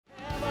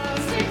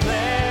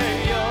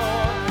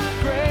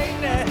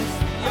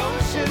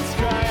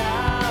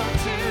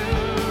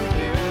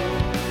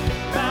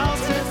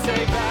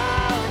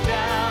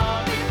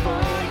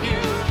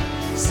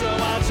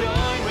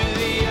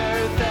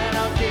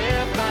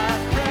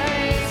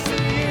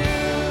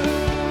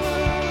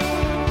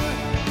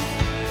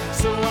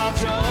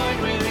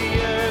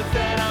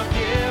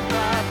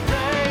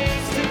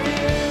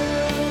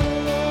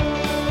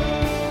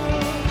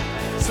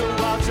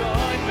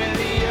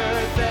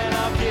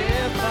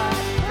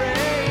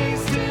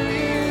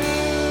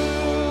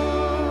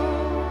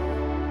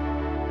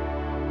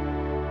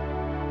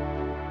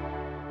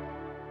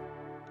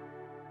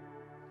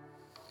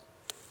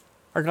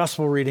Our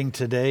gospel reading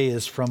today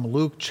is from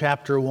Luke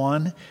chapter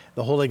 1,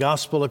 the Holy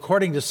Gospel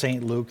according to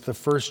St. Luke, the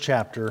first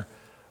chapter.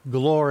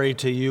 Glory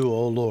to you,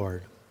 O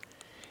Lord.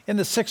 In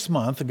the 6th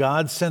month,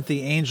 God sent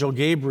the angel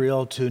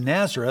Gabriel to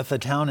Nazareth, a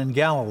town in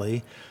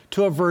Galilee,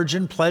 to a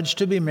virgin pledged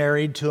to be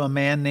married to a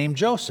man named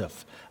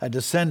Joseph, a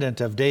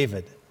descendant of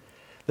David.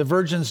 The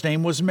virgin's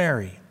name was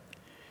Mary.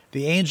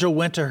 The angel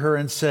went to her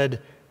and said,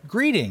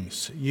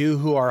 "Greetings, you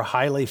who are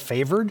highly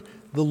favored,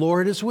 the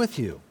Lord is with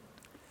you."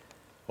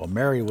 Well,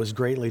 Mary was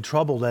greatly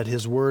troubled at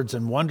his words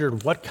and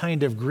wondered what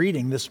kind of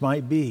greeting this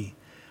might be.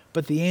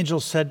 But the angel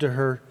said to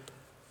her,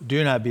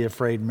 "Do not be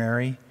afraid,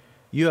 Mary.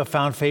 You have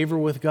found favor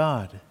with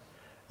God.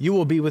 You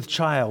will be with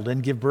child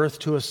and give birth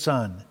to a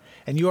son,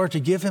 and you are to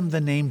give him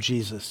the name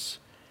Jesus.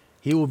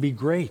 He will be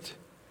great,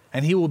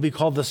 and he will be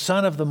called the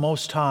Son of the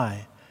Most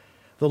High.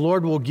 The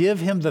Lord will give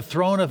him the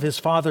throne of his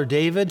father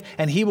David,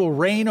 and he will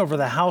reign over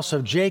the house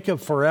of Jacob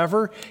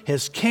forever.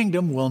 His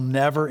kingdom will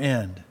never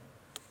end."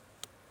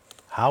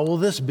 "How will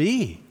this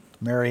be?"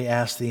 Mary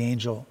asked the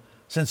angel,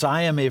 "since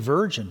I am a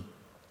virgin?"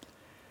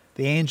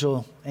 The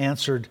angel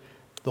answered,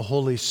 "The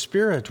Holy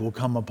Spirit will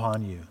come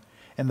upon you,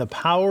 and the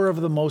power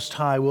of the Most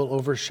High will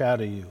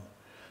overshadow you.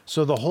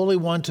 So the Holy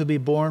One to be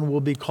born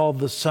will be called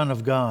the Son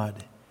of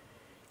God.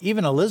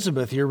 Even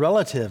Elizabeth, your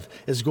relative,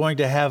 is going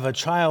to have a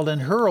child in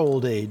her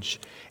old age,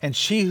 and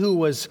she who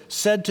was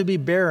said to be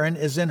barren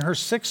is in her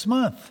 6th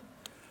month,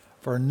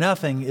 for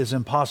nothing is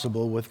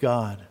impossible with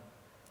God."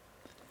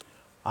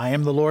 "I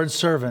am the Lord's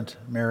servant,"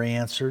 Mary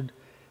answered.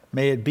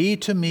 "May it be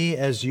to me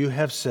as you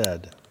have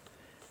said."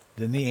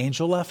 Then the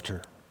angel left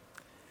her.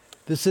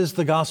 This is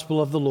the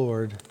gospel of the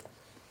Lord.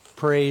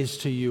 Praise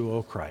to you,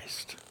 O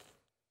Christ.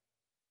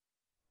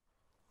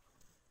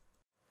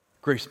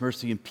 Grace,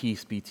 mercy, and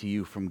peace be to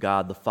you from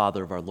God, the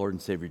Father of our Lord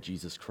and Savior,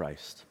 Jesus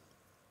Christ.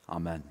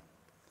 Amen.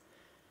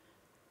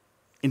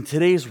 In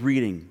today's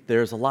reading,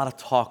 there's a lot of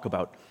talk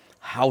about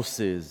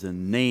houses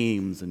and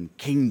names and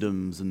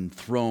kingdoms and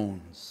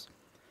thrones.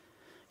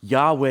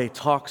 Yahweh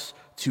talks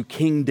to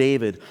King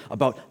David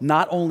about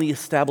not only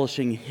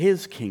establishing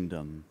his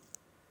kingdom,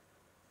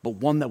 but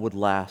one that would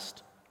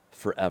last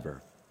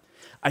forever.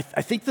 I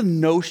think the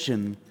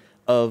notion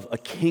of a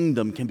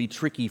kingdom can be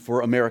tricky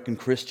for American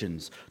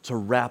Christians to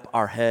wrap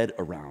our head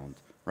around,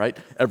 right?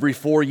 Every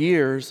 4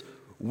 years,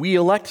 we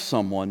elect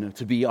someone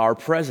to be our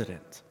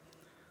president.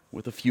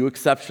 With a few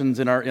exceptions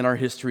in our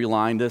history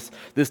line, this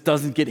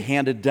doesn't get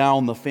handed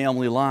down the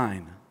family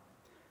line.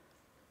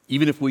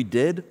 Even if we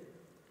did,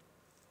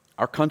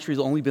 our country's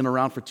only been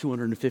around for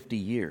 250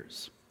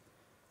 years.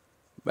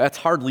 That's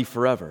hardly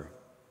forever,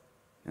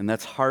 and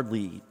that's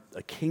hardly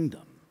a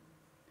kingdom.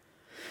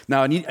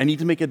 Now, I need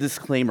to make a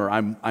disclaimer.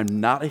 I'm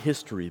not a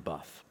history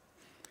buff.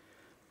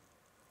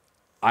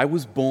 I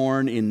was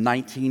born in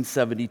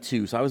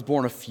 1972, so I was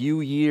born a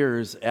few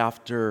years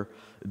after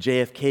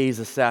JFK's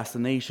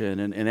assassination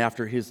and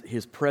after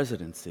his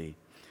presidency.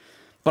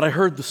 But I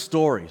heard the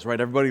stories, right?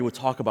 Everybody would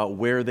talk about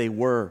where they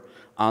were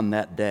on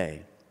that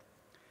day.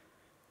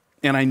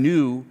 And I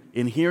knew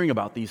in hearing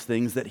about these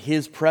things that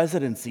his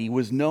presidency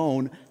was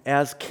known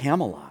as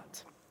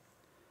Camelot.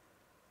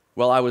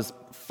 Well, I was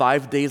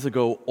 5 days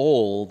ago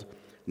old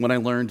when I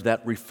learned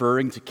that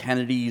referring to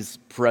Kennedy's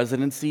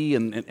presidency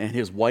and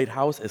his White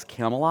House as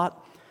Camelot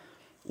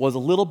was a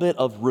little bit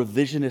of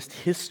revisionist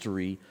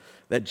history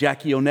that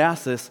Jackie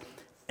Onassis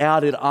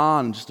added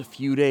on just a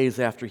few days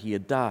after he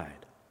had died.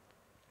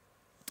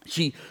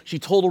 She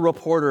told a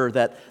reporter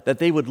that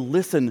they would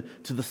listen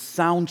to the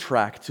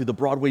soundtrack to the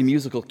Broadway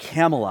musical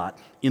Camelot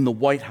in the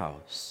White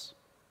House.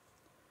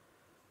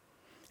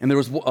 And there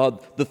was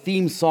the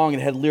theme song,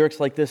 and it had lyrics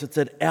like this. It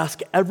said,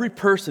 "Ask every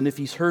person if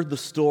he's heard the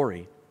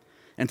story,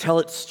 and tell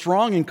it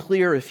strong and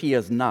clear if he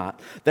has not,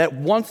 that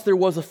once there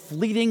was a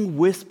fleeting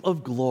wisp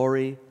of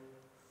glory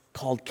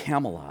called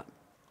Camelot,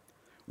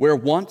 where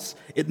once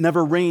it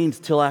never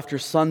rained till after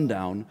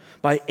sundown.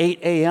 By 8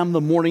 a.m.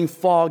 the morning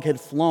fog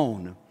had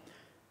flown."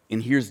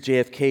 And here's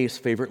JFK's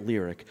favorite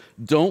lyric: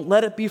 "Don't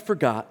let it be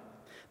forgot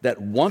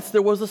that once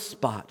there was a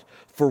spot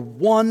for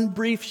one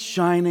brief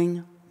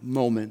shining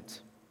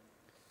moment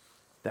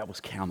that was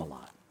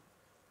Camelot."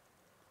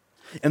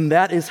 And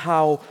that is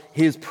how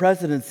his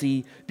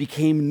presidency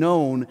became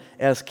known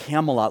as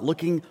Camelot,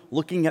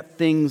 looking at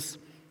things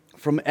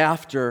from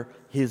after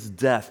his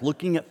death,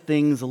 looking at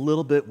things a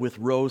little bit with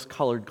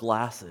rose-colored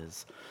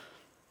glasses,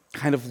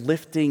 kind of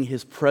lifting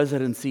his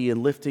presidency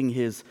and lifting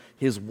his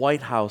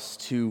White House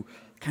to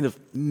kind of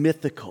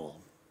mythical,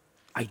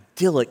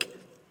 idyllic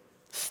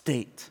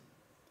state.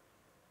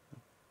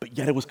 But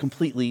yet it was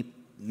completely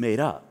made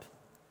up.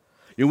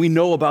 You know, we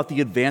know about the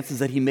advances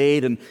that he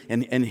made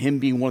and him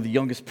being one of the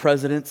youngest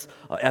presidents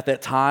at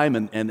that time,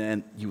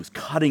 and he was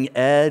cutting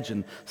edge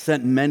and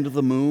sent men to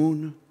the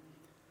moon.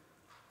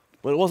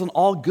 But it wasn't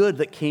all good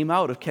that came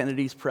out of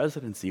Kennedy's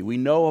presidency. We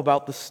know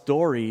about the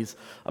stories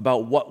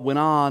about what went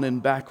on in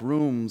back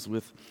rooms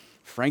with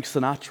Frank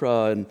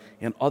Sinatra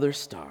and other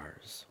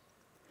stars.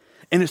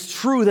 And it's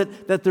true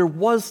that there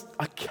was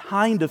a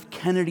kind of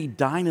Kennedy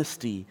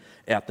dynasty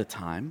at the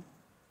time.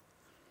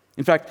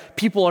 In fact,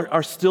 people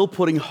are still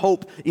putting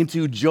hope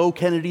into Joe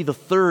Kennedy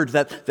III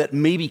that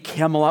maybe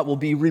Camelot will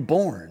be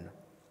reborn.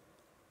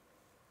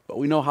 But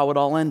we know how it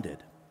all ended.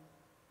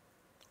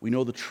 We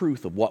know the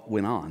truth of what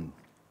went on.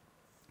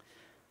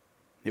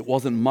 It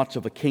wasn't much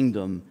of a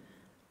kingdom,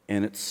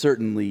 and it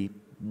certainly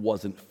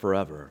wasn't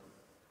forever.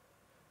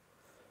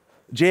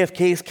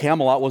 JFK's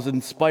Camelot was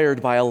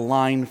inspired by a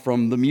line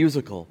from the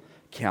musical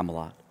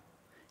Camelot.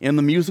 And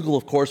the musical,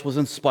 of course, was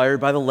inspired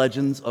by the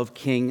legends of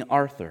King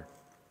Arthur.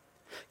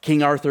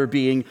 King Arthur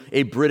being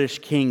a British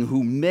king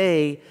who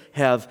may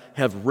have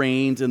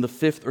reigned in the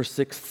 5th or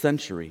 6th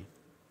century.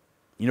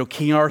 You know,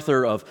 King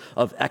Arthur of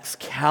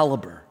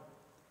Excalibur,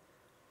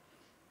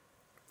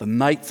 the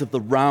Knights of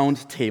the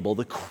Round Table,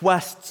 the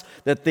quests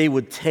that they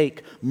would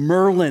take,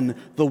 Merlin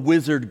the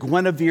wizard,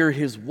 Guinevere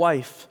his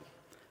wife,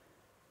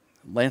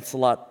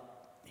 Lancelot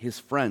his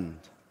friend.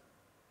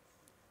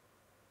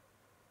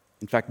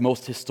 In fact,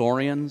 most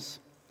historians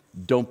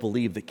don't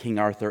believe that King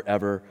Arthur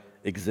ever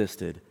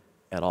existed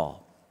at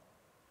all.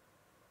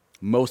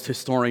 Most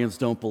historians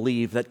don't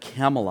believe that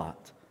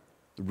Camelot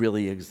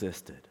really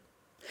existed.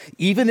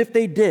 Even if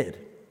they did,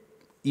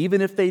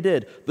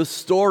 the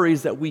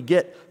stories that we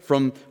get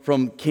from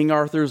King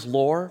Arthur's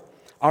lore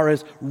are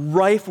as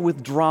rife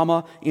with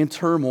drama and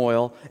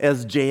turmoil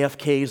as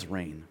JFK's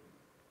reign.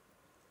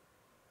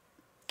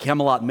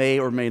 Camelot may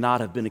or may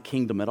not have been a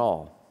kingdom at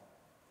all,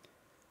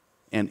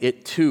 and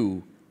it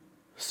too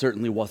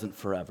certainly wasn't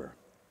forever.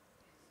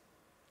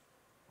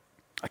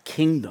 A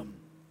kingdom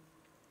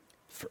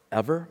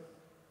forever?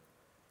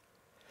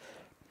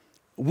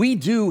 We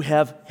do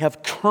have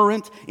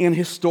current and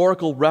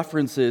historical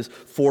references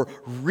for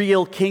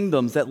real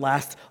kingdoms that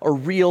last a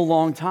real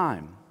long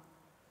time.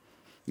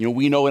 You know,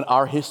 we know in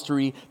our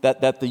history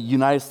that the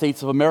United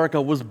States of America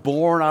was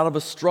born out of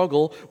a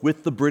struggle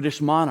with the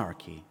British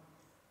monarchy.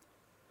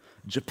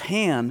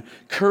 Japan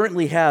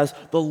currently has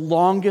the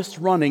longest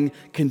running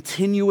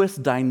continuous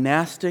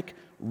dynastic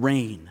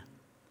reign.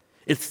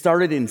 It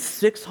started in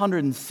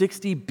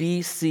 660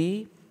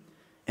 BC,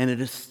 and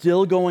it is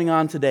still going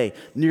on today.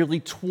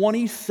 Nearly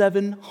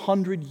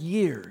 2,700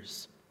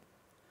 years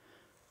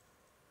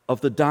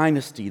of the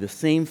dynasty, the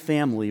same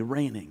family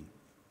reigning.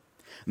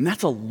 And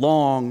that's a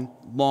long,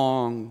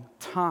 long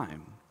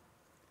time.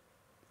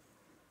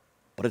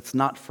 But it's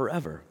not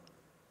forever.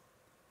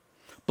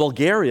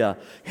 Bulgaria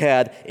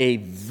had a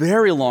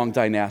very long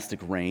dynastic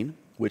reign,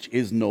 which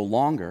is no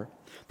longer.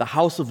 The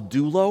House of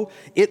Dulo,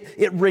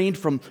 it reigned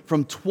from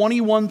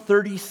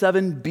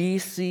 2137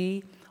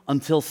 BC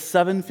until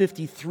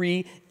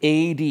 753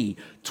 AD.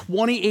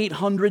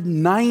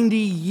 2,890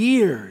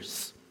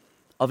 years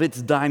of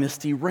its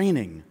dynasty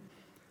reigning.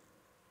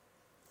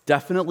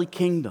 Definitely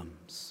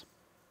kingdoms.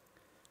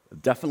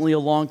 Definitely a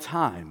long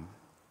time.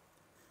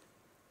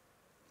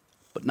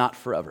 But not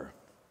forever.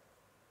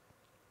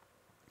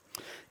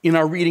 In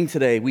our reading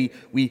today, we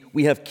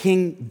have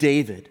King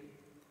David.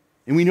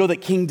 And we know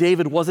that King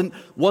David wasn't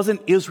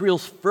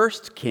Israel's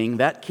first king.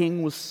 That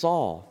king was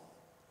Saul.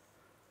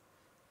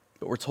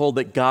 But we're told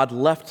that God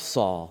left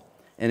Saul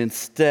and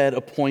instead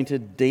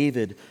appointed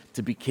David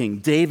to be king.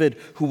 David,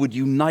 who would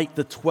unite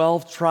the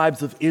 12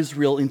 tribes of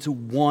Israel into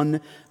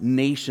one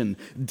nation.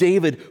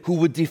 David, who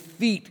would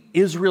defeat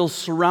Israel's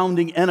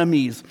surrounding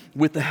enemies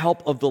with the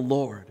help of the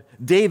Lord.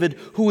 David,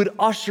 who would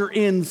usher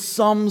in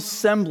some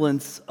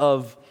semblance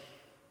of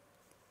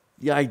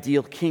the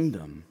ideal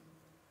kingdom.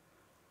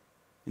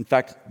 In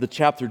fact, the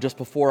chapter just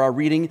before our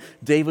reading,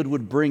 David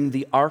would bring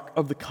the Ark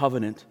of the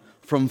Covenant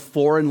from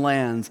foreign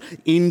lands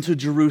into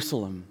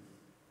Jerusalem.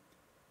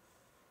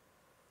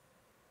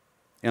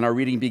 And our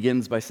reading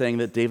begins by saying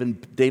that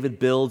David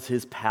builds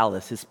his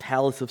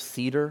palace of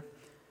cedar,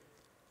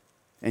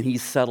 and he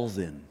settles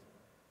in.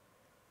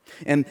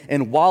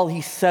 And while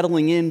he's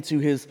settling into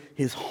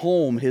his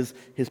home, his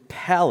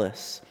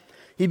palace,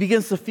 he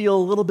begins to feel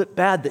a little bit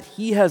bad that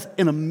he has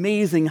an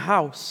amazing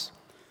house.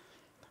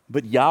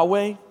 But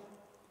Yahweh,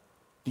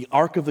 the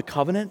Ark of the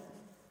Covenant,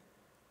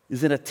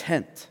 is in a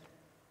tent.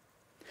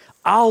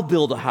 I'll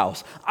build a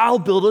house. I'll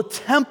build a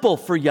temple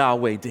for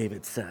Yahweh,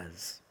 David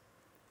says.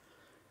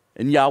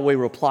 And Yahweh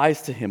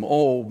replies to him,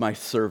 "Oh, my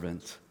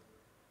servant,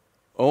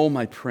 oh,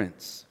 my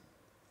prince,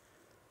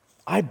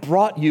 I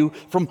brought you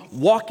from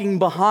walking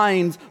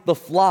behind the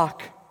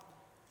flock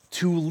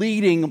to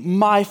leading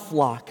my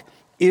flock,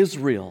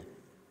 Israel.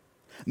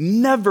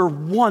 Never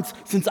once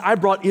since I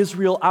brought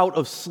Israel out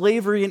of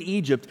slavery in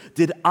Egypt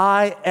did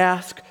I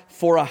ask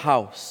for a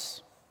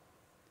house.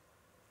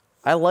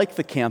 I like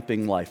the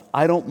camping life.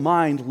 I don't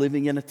mind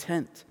living in a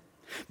tent.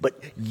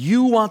 But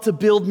you want to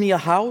build me a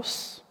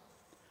house?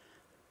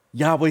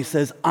 Yahweh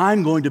says,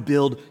 I'm going to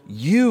build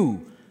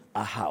you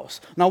a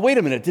house." Now, wait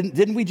a minute.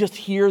 Didn't we just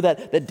hear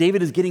that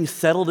David is getting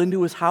settled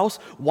into his house?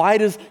 Why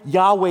does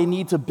Yahweh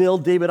need to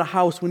build David a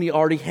house when he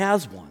already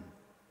has one?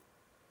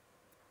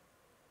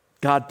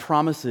 God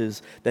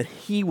promises that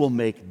he will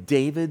make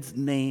David's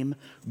name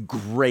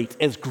great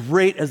as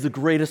the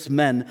greatest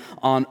men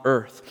on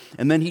earth.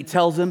 And then he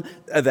tells him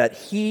that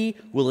he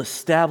will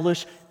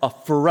establish a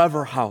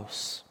forever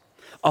house,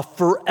 a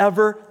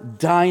forever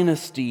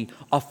dynasty,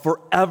 a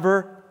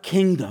forever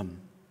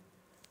kingdom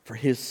for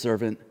his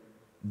servant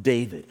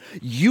David.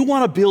 You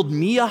want to build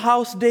me a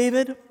house,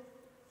 David?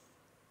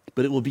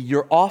 But it will be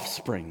your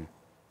offspring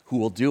who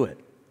will do it.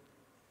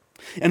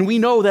 And we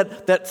know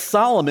that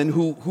Solomon,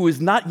 who is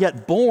not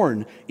yet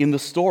born in the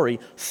story,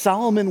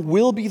 Solomon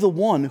will be the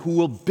one who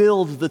will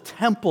build the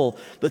temple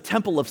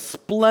of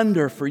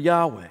splendor for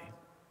Yahweh.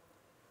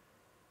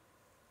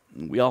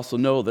 And we also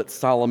know that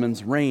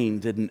Solomon's reign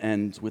didn't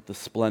end with the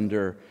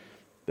splendor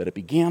that it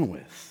began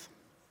with.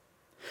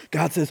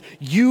 God says,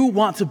 you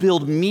want to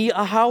build me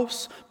a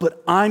house,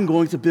 but I'm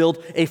going to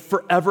build a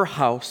forever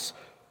house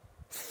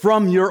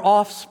from your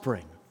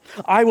offspring.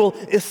 I will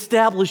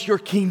establish your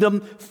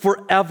kingdom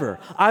forever.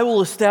 I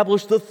will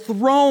establish the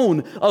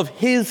throne of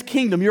his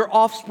kingdom, your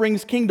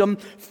offspring's kingdom,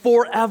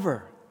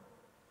 forever.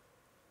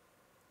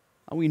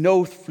 And we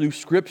know through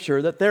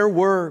Scripture that there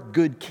were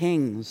good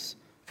kings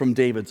from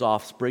David's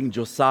offspring,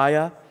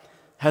 Josiah,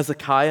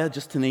 Hezekiah,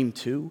 just to name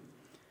two.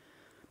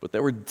 But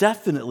there were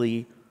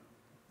definitely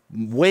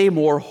way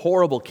more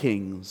horrible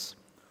kings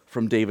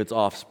from David's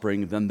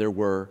offspring than there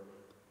were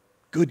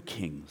good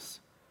kings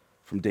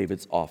from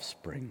David's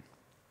offspring.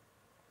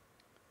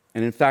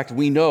 And in fact,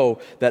 we know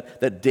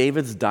that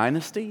David's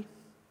dynasty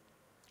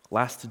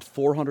lasted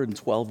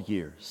 412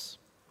 years.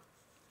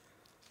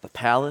 The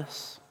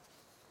palace,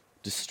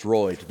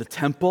 destroyed. The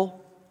temple,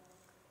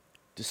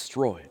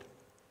 destroyed.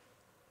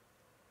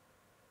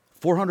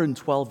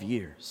 412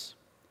 years.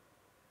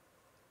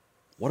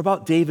 What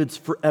about David's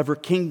forever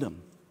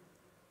kingdom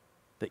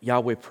that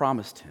Yahweh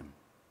promised him?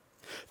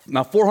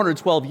 Now,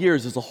 412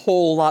 years is a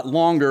whole lot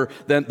longer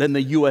than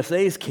the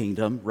USA's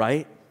kingdom,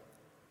 right?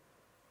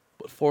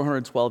 But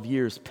 412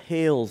 years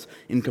pales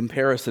in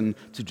comparison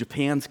to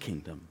Japan's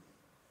kingdom.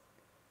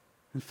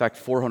 In fact,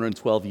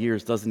 412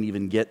 years doesn't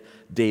even get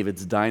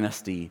David's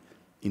dynasty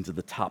into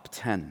the top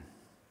 10.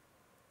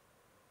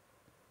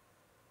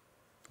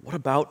 What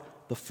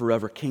about the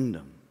forever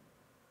kingdom?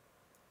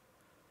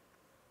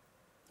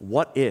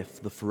 What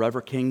if the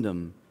forever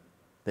kingdom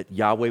that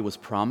Yahweh was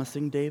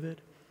promising David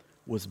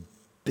was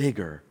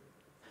bigger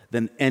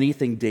than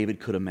anything David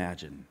could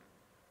imagine?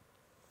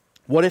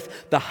 What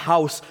if the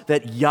house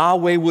that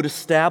Yahweh would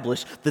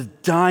establish, the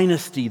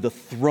dynasty, the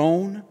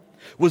throne,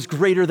 was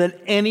greater than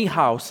any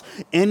house,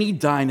 any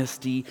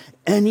dynasty,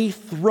 any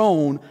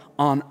throne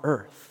on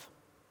earth?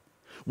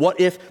 What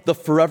if the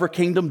forever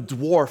kingdom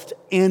dwarfed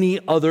any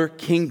other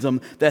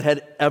kingdom that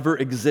had ever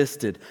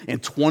existed?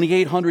 And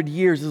 2,800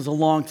 years is a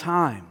long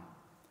time,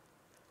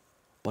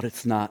 but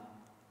it's not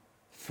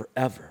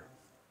forever.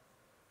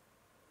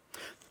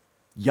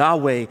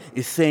 Yahweh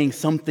is saying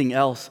something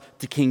else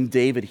to King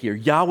David here.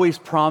 Yahweh's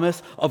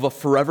promise of a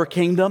forever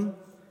kingdom,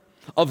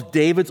 of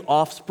David's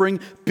offspring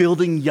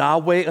building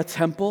Yahweh a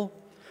temple,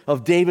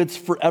 of David's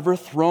forever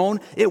throne,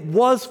 it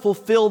was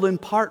fulfilled in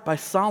part by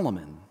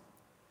Solomon,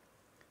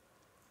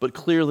 but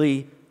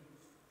clearly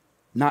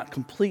not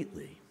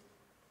completely.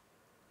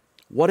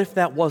 What if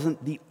that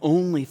wasn't the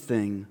only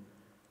thing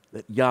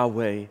that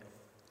Yahweh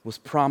was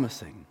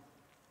promising?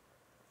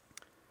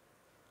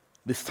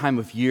 This time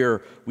of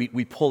year,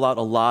 we pull out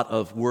a lot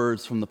of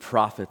words from the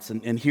prophets,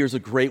 and here's a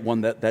great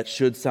one that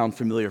should sound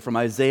familiar, from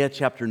Isaiah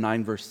chapter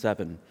 9, verse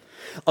 7.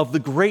 Of the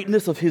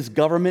greatness of his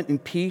government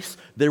and peace,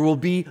 there will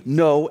be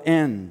no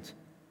end.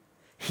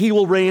 He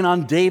will reign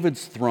on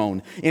David's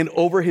throne and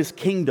over his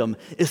kingdom,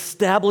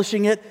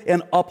 establishing it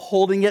and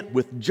upholding it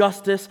with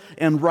justice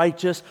and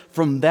righteousness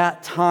from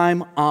that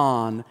time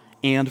on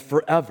and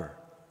forever.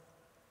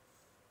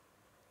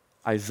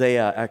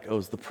 Isaiah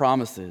echoes the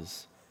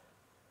promises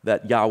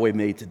that Yahweh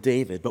made to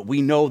David, but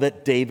we know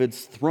that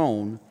David's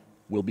throne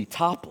will be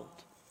toppled.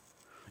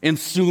 And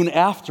soon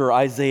after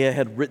Isaiah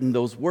had written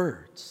those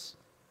words.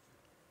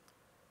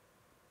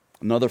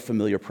 Another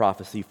familiar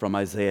prophecy from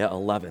Isaiah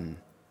 11.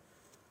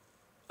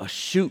 A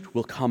shoot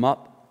will come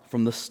up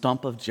from the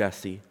stump of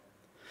Jesse.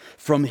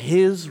 From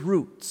his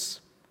roots,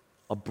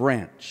 a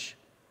branch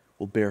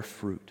will bear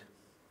fruit.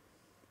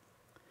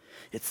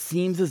 It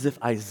seems as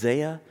if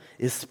Isaiah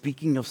is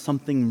speaking of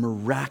something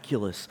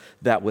miraculous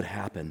that would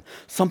happen.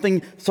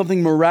 Something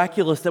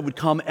miraculous that would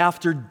come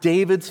after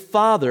David's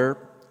father,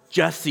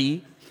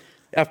 Jesse,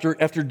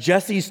 after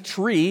Jesse's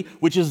tree,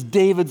 which is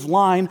David's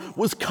line,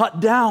 was cut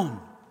down.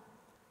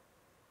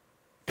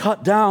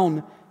 Cut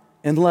down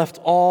and left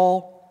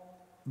all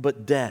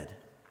but dead.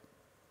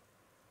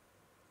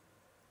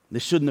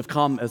 This shouldn't have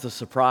come as a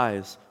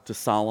surprise to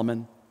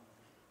Solomon,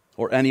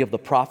 or any of the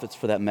prophets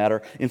for that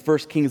matter. In 1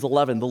 Kings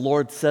 11, the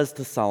Lord says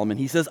to Solomon,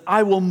 he says,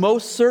 I will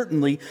most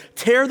certainly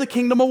tear the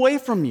kingdom away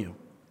from you.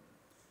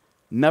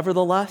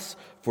 Nevertheless,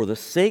 for the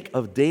sake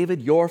of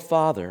David your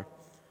father,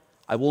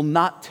 I will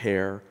not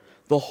tear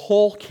the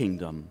whole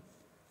kingdom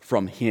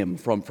from him,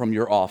 from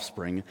your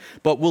offspring,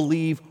 but will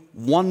leave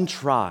one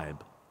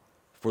tribe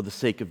for the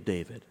sake of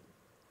David,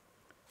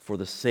 for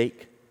the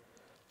sake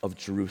of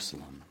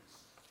Jerusalem.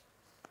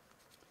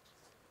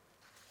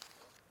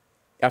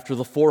 After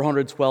the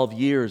 412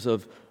 years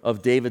of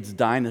David's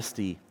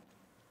dynasty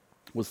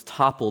was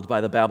toppled by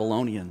the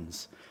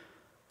Babylonians,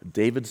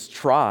 David's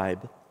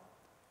tribe,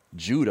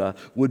 Judah,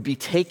 would be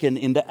taken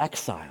into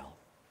exile.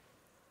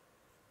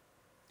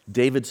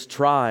 David's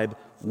tribe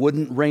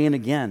wouldn't reign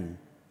again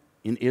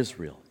in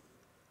Israel.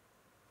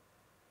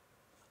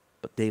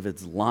 But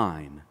David's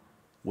line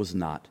was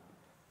not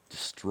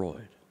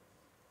destroyed.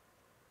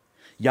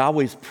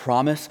 Yahweh's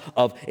promise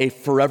of a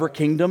forever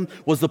kingdom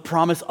was the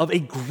promise of a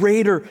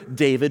greater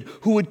David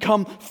who would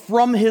come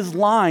from his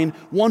line,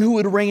 one who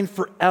would reign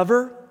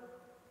forever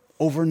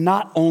over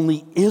not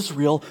only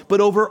Israel,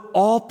 but over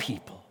all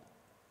people.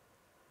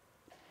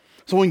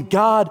 So when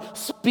God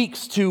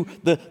speaks to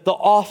the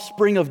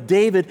offspring of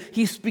David,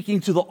 he's speaking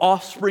to the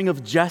offspring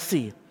of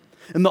Jesse,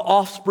 and the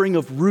offspring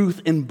of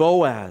Ruth and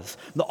Boaz,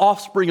 the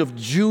offspring of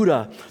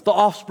Judah, the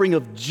offspring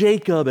of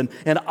Jacob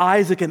and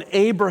Isaac and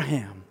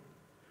Abraham,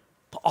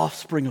 the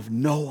offspring of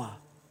Noah,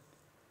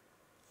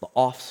 the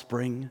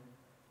offspring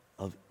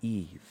of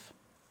Eve.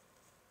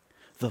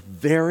 The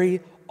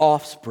very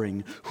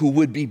offspring who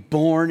would be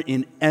born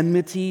in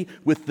enmity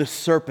with the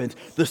serpent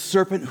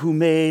who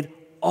made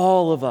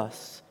all of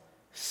us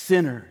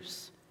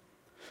sinners,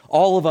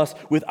 all of us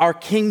with our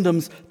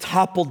kingdoms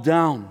toppled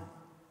down.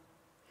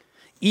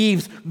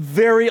 Eve's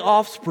very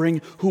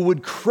offspring who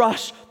would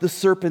crush the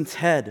serpent's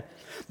head.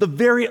 The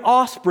very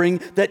offspring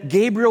that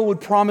Gabriel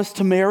would promise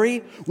to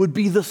Mary would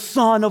be the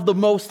Son of the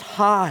Most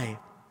High.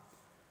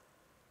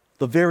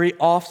 The very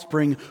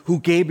offspring who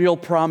Gabriel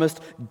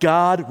promised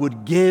God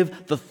would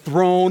give the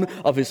throne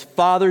of his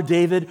father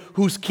David,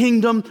 whose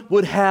kingdom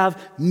would have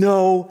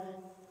no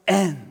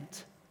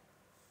end.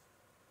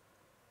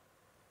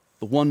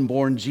 The one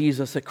born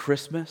Jesus at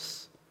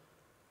Christmas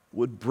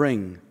would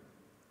bring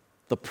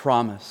the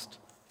promised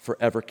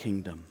forever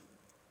kingdom.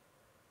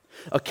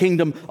 A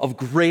kingdom of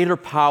greater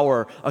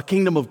power, a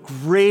kingdom of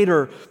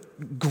greater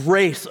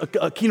grace,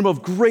 a kingdom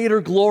of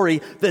greater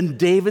glory than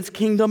David's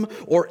kingdom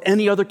or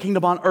any other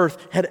kingdom on earth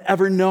had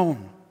ever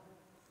known.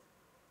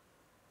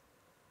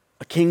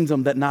 A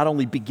kingdom that not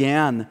only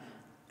began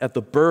at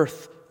the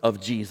birth of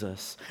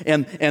Jesus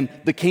and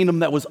the kingdom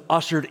that was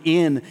ushered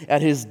in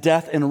at his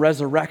death and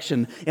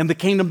resurrection, and the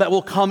kingdom that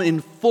will come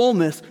in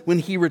fullness when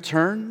he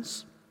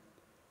returns.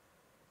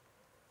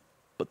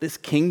 But this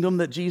kingdom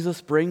that Jesus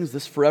brings,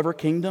 this forever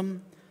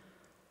kingdom,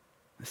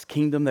 this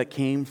kingdom that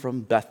came from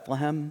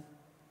Bethlehem,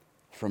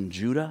 from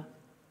Judah,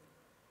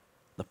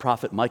 the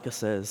prophet Micah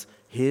says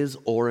his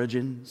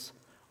origins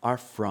are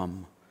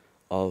from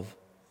of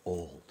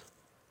old.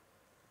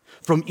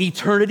 From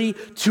eternity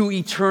to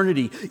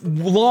eternity,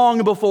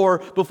 long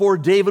before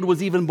David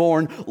was even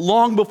born,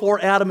 long before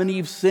Adam and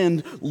Eve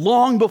sinned,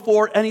 long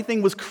before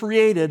anything was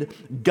created,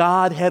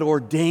 God had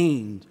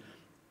ordained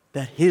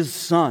that his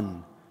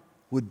Son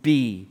would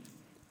be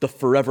the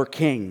forever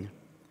king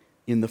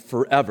in the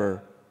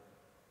forever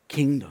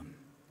kingdom.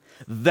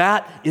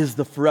 That is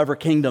the forever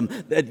kingdom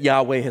that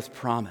Yahweh has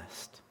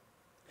promised.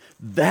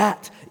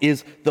 That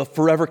is the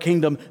forever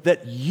kingdom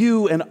that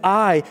you and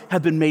I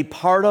have been made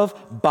part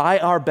of by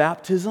our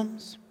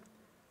baptisms,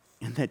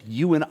 and that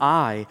you and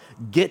I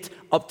get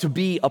up to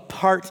be a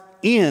part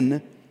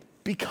in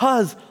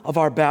because of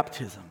our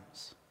baptisms.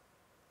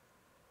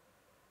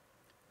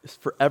 This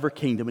forever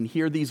kingdom, and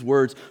hear these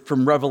words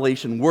from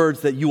Revelation,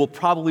 words that you will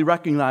probably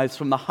recognize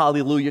from the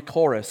Hallelujah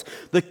chorus.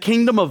 The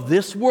kingdom of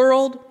this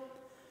world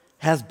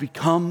has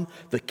become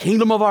the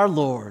kingdom of our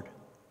Lord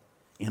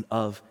and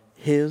of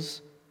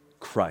his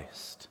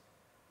Christ,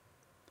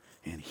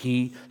 and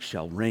he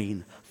shall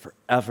reign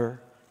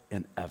forever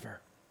and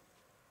ever.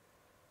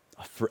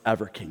 A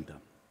forever kingdom.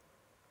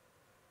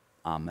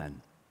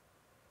 Amen.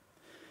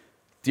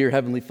 Dear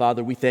Heavenly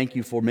Father, we thank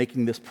you for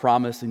making this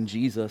promise in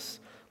Jesus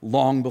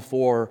long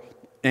before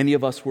any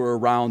of us were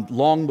around,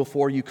 long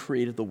before you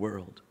created the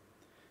world.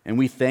 And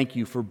we thank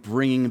you for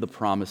bringing the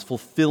promise,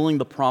 fulfilling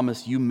the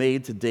promise you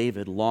made to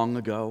David long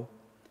ago,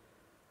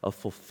 of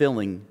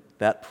fulfilling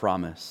that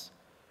promise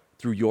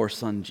through your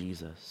Son,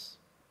 Jesus.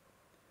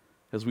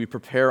 As we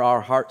prepare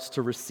our hearts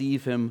to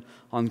receive him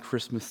on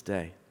Christmas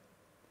Day,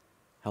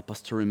 help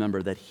us to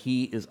remember that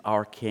he is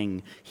our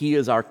King. He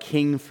is our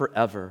King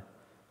forever,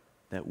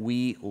 that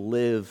we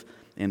live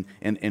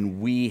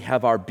and we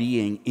have our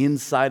being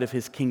inside of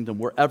his kingdom.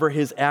 Wherever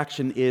his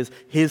action is,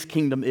 his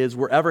kingdom is.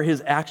 Wherever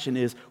his action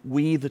is,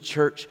 we, the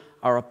church,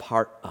 are a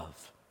part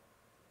of.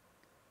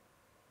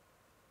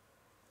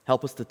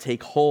 Help us to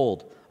take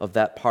hold of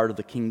that part of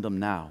the kingdom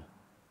now,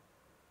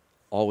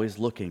 always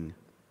looking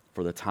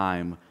for the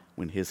time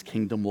when his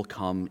kingdom will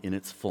come in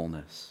its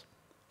fullness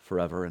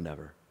forever and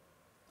ever.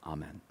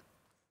 Amen.